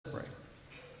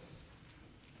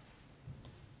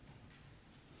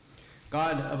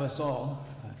God of us all,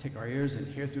 take our ears and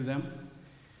hear through them,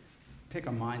 take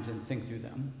our minds and think through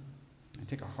them, and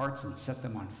take our hearts and set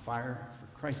them on fire.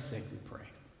 For Christ's sake we pray.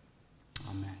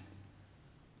 Amen.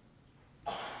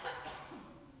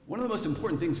 One of the most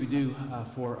important things we do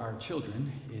for our children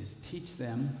is teach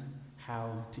them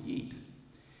how to eat.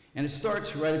 And it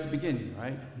starts right at the beginning,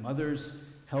 right? Mothers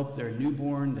help their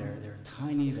newborn, their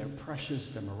tiny, their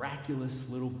precious, their miraculous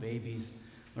little babies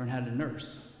learn how to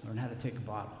nurse, learn how to take a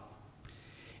bottle.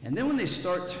 And then when they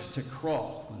start to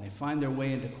crawl, when they find their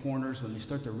way into corners, when they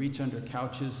start to reach under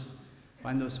couches,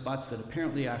 find those spots that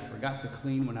apparently I forgot to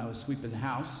clean when I was sweeping the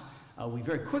house, we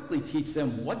very quickly teach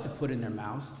them what to put in their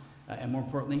mouths, and more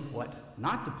importantly, what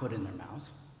not to put in their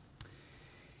mouths.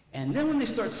 And then when they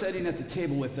start sitting at the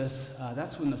table with us,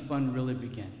 that's when the fun really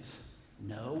begins.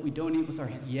 No, we don't eat with our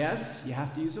hands. Yes, you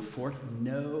have to use a fork.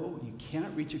 No, you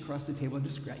cannot reach across the table and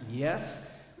just grab.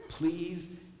 Yes, please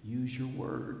use your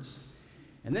words.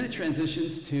 And then it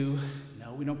transitions to,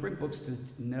 no, we don't bring books to,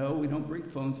 no, we don't bring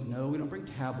phones, no, we don't bring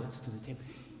tablets to the table.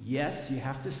 Yes, you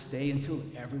have to stay until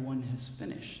everyone has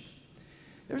finished.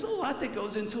 There's a lot that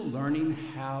goes into learning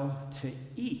how to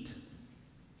eat.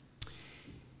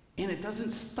 And it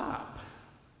doesn't stop.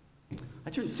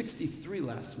 I turned 63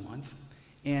 last month,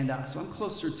 and so I'm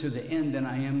closer to the end than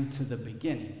I am to the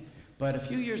beginning. But a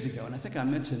few years ago, and I think I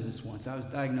mentioned this once, I was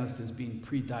diagnosed as being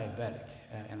pre-diabetic,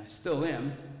 and I still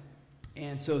am.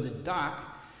 And so the doc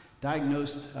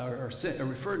diagnosed or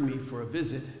referred me for a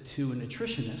visit to a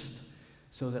nutritionist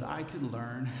so that I could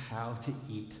learn how to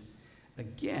eat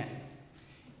again.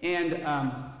 And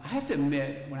I have to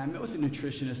admit, when I met with a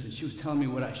nutritionist and she was telling me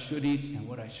what I should eat and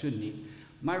what I shouldn't eat,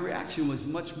 my reaction was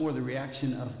much more the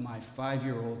reaction of my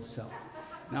 5-year-old self.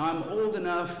 Now, I'm old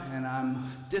enough and I'm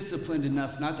disciplined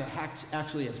enough not to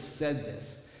actually have said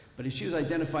this, but as she was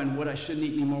identifying what I shouldn't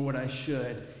eat anymore, what I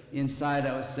should, inside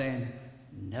I was saying,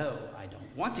 no, I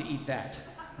don't want to eat that.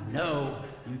 No,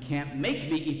 you can't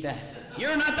make me eat that.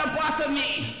 You're not the boss of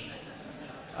me.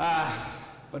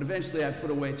 But eventually I put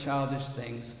away childish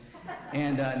things,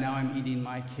 and now I'm eating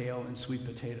my kale and sweet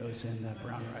potatoes and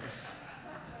brown rice.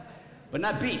 But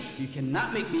not beets. You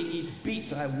cannot make me eat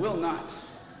beets. I will not.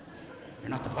 You're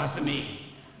not the boss of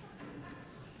me.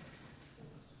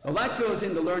 A lot goes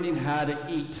into learning how to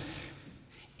eat,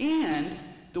 and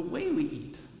the way we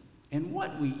eat, and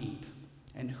what we eat,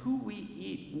 and who we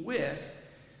eat with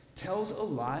tells a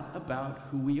lot about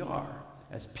who we are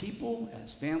as people,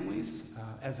 as families,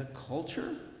 as a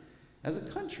culture, as a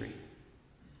country.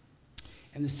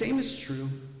 And the same is true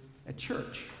at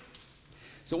church.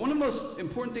 So one of the most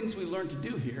important things we learn to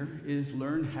do here is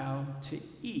learn how to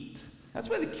eat. That's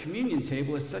why the communion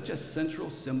table is such a central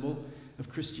symbol of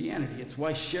Christianity. It's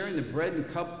why sharing the bread and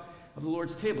cup of the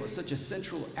Lord's table is such a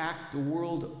central act the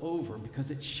world over,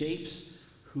 because it shapes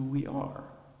who we are.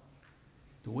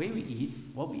 The way we eat,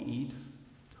 what we eat,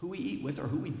 who we eat with or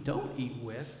who we don't eat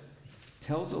with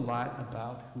tells a lot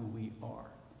about who we are.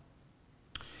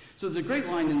 So there's a great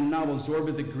line in the novel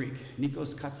Zorba the Greek,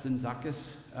 Nikos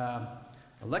Kazantzakis.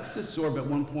 Alexis Zorba at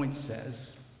one point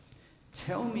says,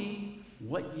 "Tell me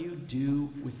what you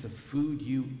do with the food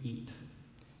you eat,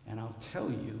 and I'll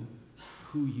tell you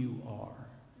who you are."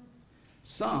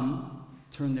 Some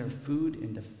turn their food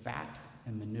into fat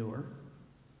and manure,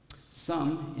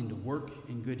 some into work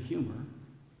and good humor,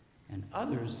 and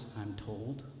others, I'm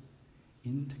told,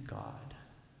 into God.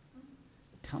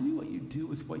 Tell me what you do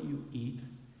with what you eat,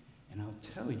 and I'll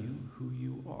tell you who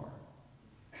you are.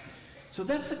 So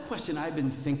that's the question I've been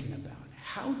thinking about.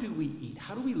 How do we eat?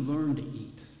 How do we learn to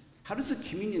eat? How does the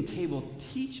communion table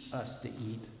teach us to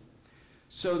eat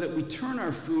so that we turn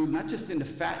our food not just into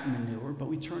fat and manure, but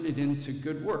we turn it into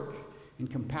good work and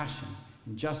compassion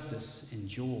and justice and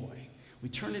joy? We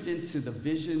turn it into the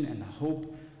vision and the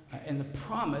hope and the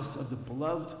promise of the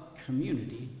beloved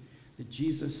community that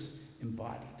Jesus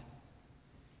embodied.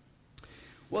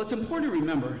 Well, it's important to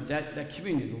remember that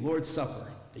communion, the Lord's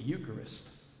Supper, the Eucharist,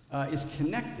 is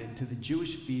connected to the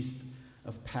Jewish feast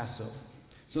of Passover.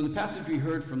 So in the passage we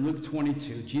heard from Luke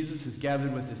 22, Jesus is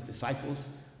gathered with his disciples,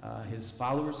 his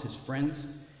followers, his friends,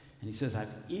 and he says,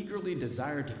 "I've eagerly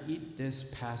desired to eat this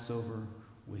Passover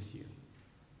with you."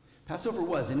 Passover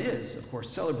was and is, of course,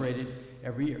 celebrated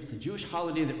every year. It's a Jewish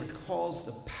holiday that recalls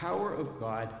the power of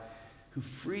God who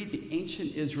freed the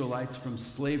ancient Israelites from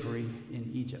slavery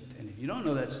in Egypt. And if you don't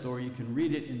know that story, you can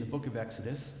read it in the book of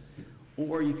Exodus,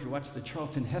 or you can watch the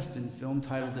Charlton Heston film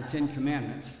titled The Ten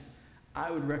Commandments.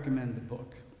 I would recommend the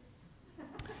book.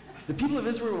 The people of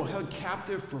Israel were held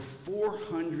captive for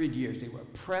 400 years. They were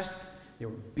oppressed, they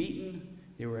were beaten,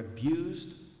 they were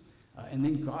abused, and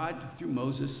then God, through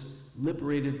Moses,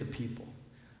 liberated the people.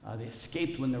 They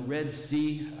escaped when the Red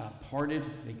Sea parted.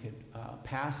 They could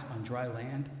pass on dry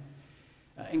land.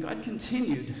 And God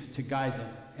continued to guide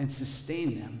them and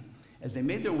sustain them as they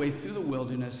made their way through the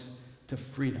wilderness to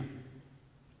freedom.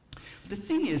 But the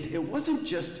thing is, it wasn't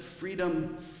just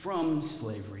freedom from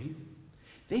slavery.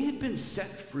 They had been set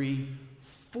free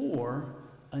for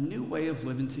a new way of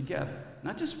living together.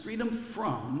 Not just freedom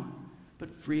from,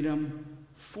 but freedom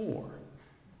for.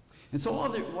 And so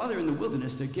while they're in the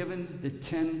wilderness, they're given the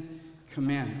 10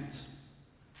 Commandments.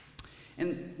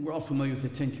 And we're all familiar with the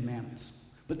 10 Commandments.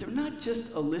 But they're not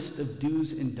just a list of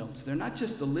do's and don'ts. They're not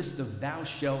just a list of thou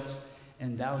shalt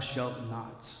and thou shalt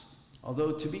nots.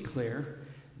 Although, to be clear,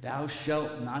 thou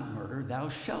shalt not murder, thou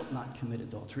shalt not commit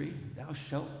adultery, thou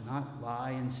shalt not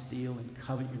lie and steal and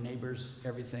covet your neighbor's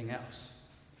everything else.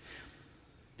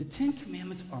 The 10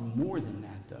 Commandments are more than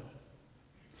that, though.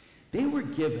 They were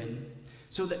given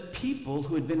so that people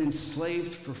who had been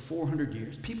enslaved for 400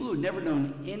 years, people who had never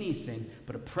known anything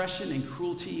but oppression and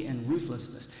cruelty and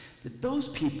ruthlessness, that those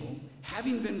people,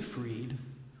 having been freed,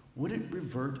 wouldn't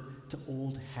revert to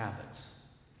old habits.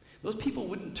 Those people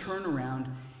wouldn't turn around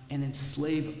and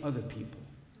enslave other people.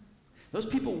 Those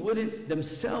people wouldn't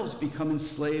themselves become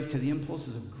enslaved to the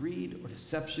impulses of greed or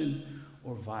deception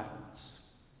or violence.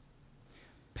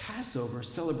 Passover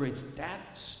celebrates that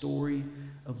story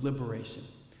of liberation.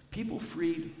 People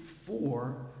freed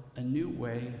for a new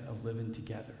way of living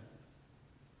together.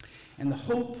 And the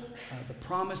hope, the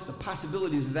promise, the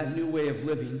possibilities of that new way of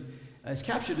living is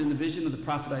captured in the vision of the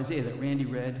prophet Isaiah that Randy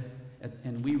read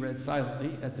and we read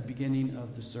silently at the beginning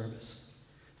of the service.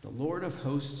 The Lord of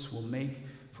hosts will make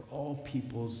for all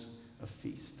peoples a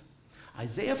feast.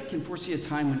 Isaiah can foresee a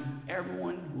time when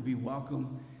everyone will be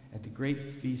welcome at the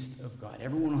great feast of God.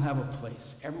 Everyone will have a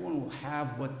place. Everyone will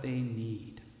have what they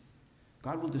need.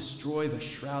 God will destroy the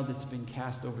shroud that's been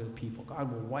cast over the people.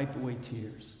 God will wipe away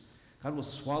tears. God will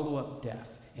swallow up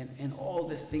death and all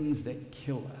the things that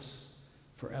kill us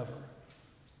forever.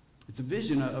 It's a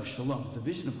vision of shalom. It's a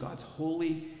vision of God's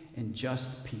holy and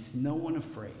just peace. No one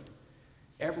afraid.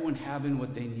 Everyone having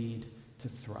what they need to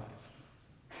thrive.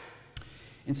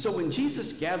 And so when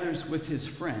Jesus gathers with his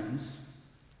friends,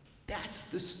 that's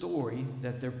the story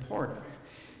that they're part of.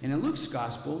 And in Luke's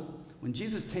gospel, when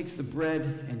Jesus takes the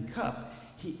bread and cup,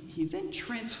 he then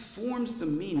transforms the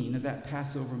meaning of that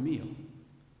Passover meal.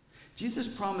 Jesus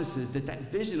promises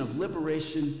that vision of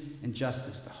liberation and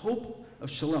justice, the hope of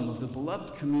shalom, of the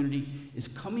beloved community, is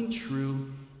coming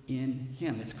true in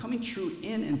him. It's coming true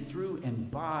in and through and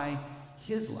by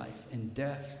his life and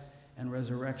death and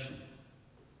resurrection.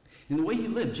 In the way he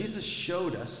lived, Jesus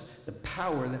showed us the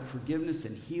power that forgiveness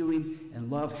and healing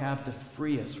and love have to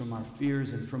free us from our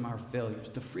fears and from our failures,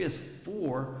 to free us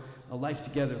for a life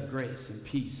together of grace and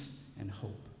peace and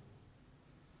hope.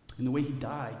 In the way he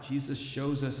died, Jesus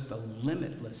shows us the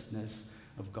limitlessness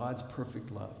of God's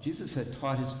perfect love. Jesus had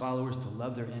taught his followers to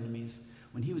love their enemies.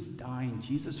 When he was dying,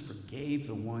 Jesus forgave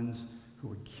the ones who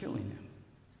were killing him.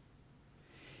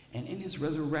 And in his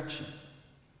resurrection,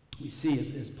 we see,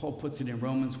 as Paul puts it in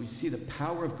Romans, we see the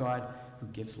power of God who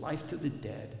gives life to the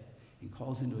dead and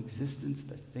calls into existence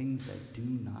the things that do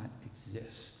not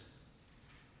exist.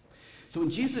 So when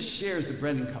Jesus shares the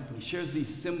bread and cup, and he shares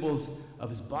these symbols of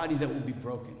his body that will be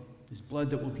broken, his blood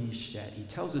that will be shed, he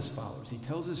tells his followers, he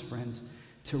tells his friends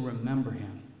to remember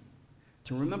him,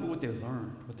 to remember what they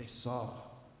learned, what they saw,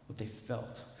 what they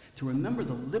felt, to remember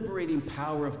the liberating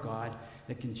power of God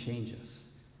that can change us,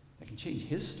 that can change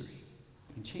history,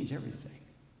 that can change everything.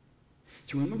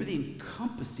 To remember the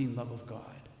encompassing love of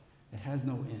God that has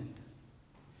no end.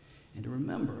 And to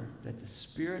remember that the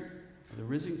Spirit of the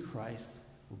risen Christ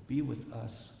will be with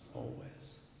us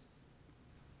always.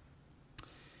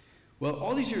 Well,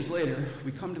 all these years later,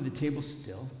 we come to the table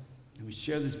still, and we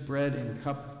share this bread and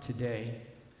cup today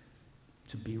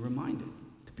to be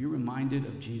reminded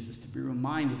of Jesus, to be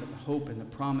reminded of the hope and the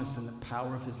promise and the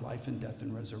power of his life and death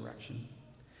and resurrection.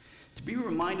 To be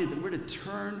reminded that we're to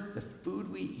turn the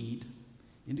food we eat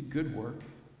into good work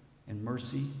and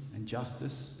mercy and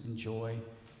justice and joy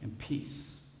and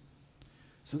peace,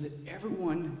 so that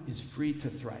everyone is free to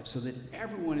thrive, so that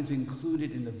everyone is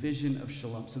included in the vision of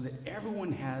shalom, so that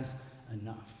everyone has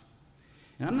enough.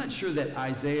 And I'm not sure that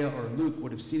Isaiah or Luke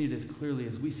would have seen it as clearly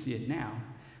as we see it now,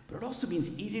 but it also means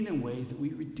eating in ways that we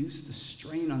reduce the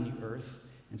strain on the earth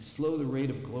and slow the rate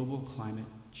of global climate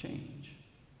change.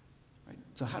 Right?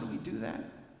 So how do we do that?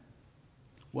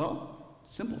 Well,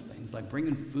 simple things like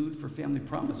bringing food for Family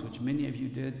Promise, which many of you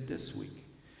did this week,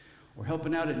 or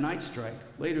helping out at Night Strike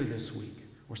later this week,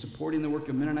 or supporting the work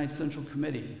of Mennonite Central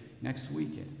Committee next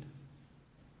weekend.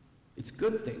 It's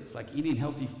good things like eating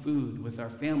healthy food with our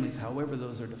families, however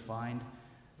those are defined,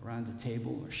 around the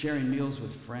table or sharing meals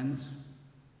with friends.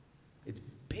 It's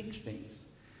big things,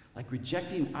 like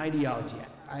rejecting ideologies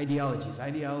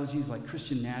like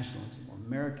Christian nationalism or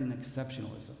American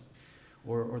exceptionalism,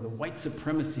 or the white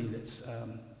supremacy that's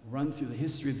run through the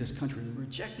history of this country,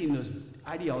 rejecting those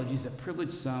ideologies that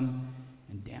privilege some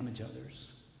and damage others.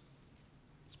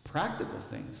 It's practical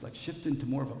things like shifting to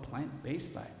more of a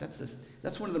plant-based diet.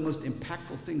 That's one of the most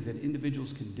impactful things that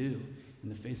individuals can do in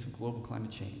the face of global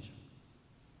climate change.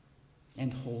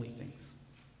 And holy things.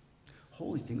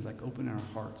 Holy things like opening our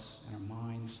hearts and our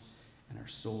minds and our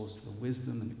souls to the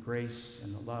wisdom and the grace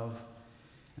and the love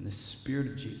and the Spirit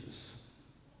of Jesus,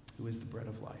 who is the bread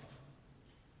of life.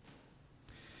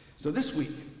 So this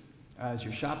week, as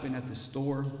you're shopping at the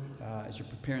store, as you're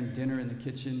preparing dinner in the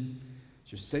kitchen,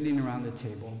 as you're sitting around the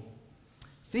table,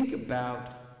 think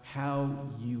about how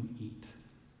you eat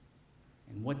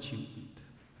and what you eat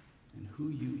and who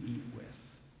you eat with.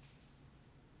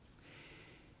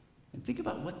 And think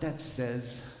about what that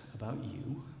says about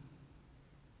you,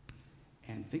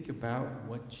 and think about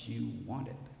what you want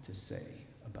it to say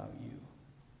about you.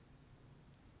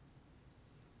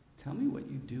 Tell me what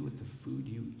you do with the food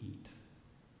you eat,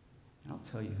 and I'll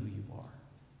tell you who you are.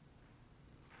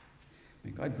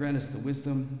 May God grant us the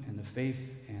wisdom and the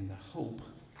faith and the hope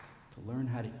to learn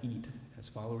how to eat as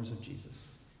followers of Jesus.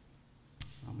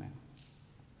 Amen.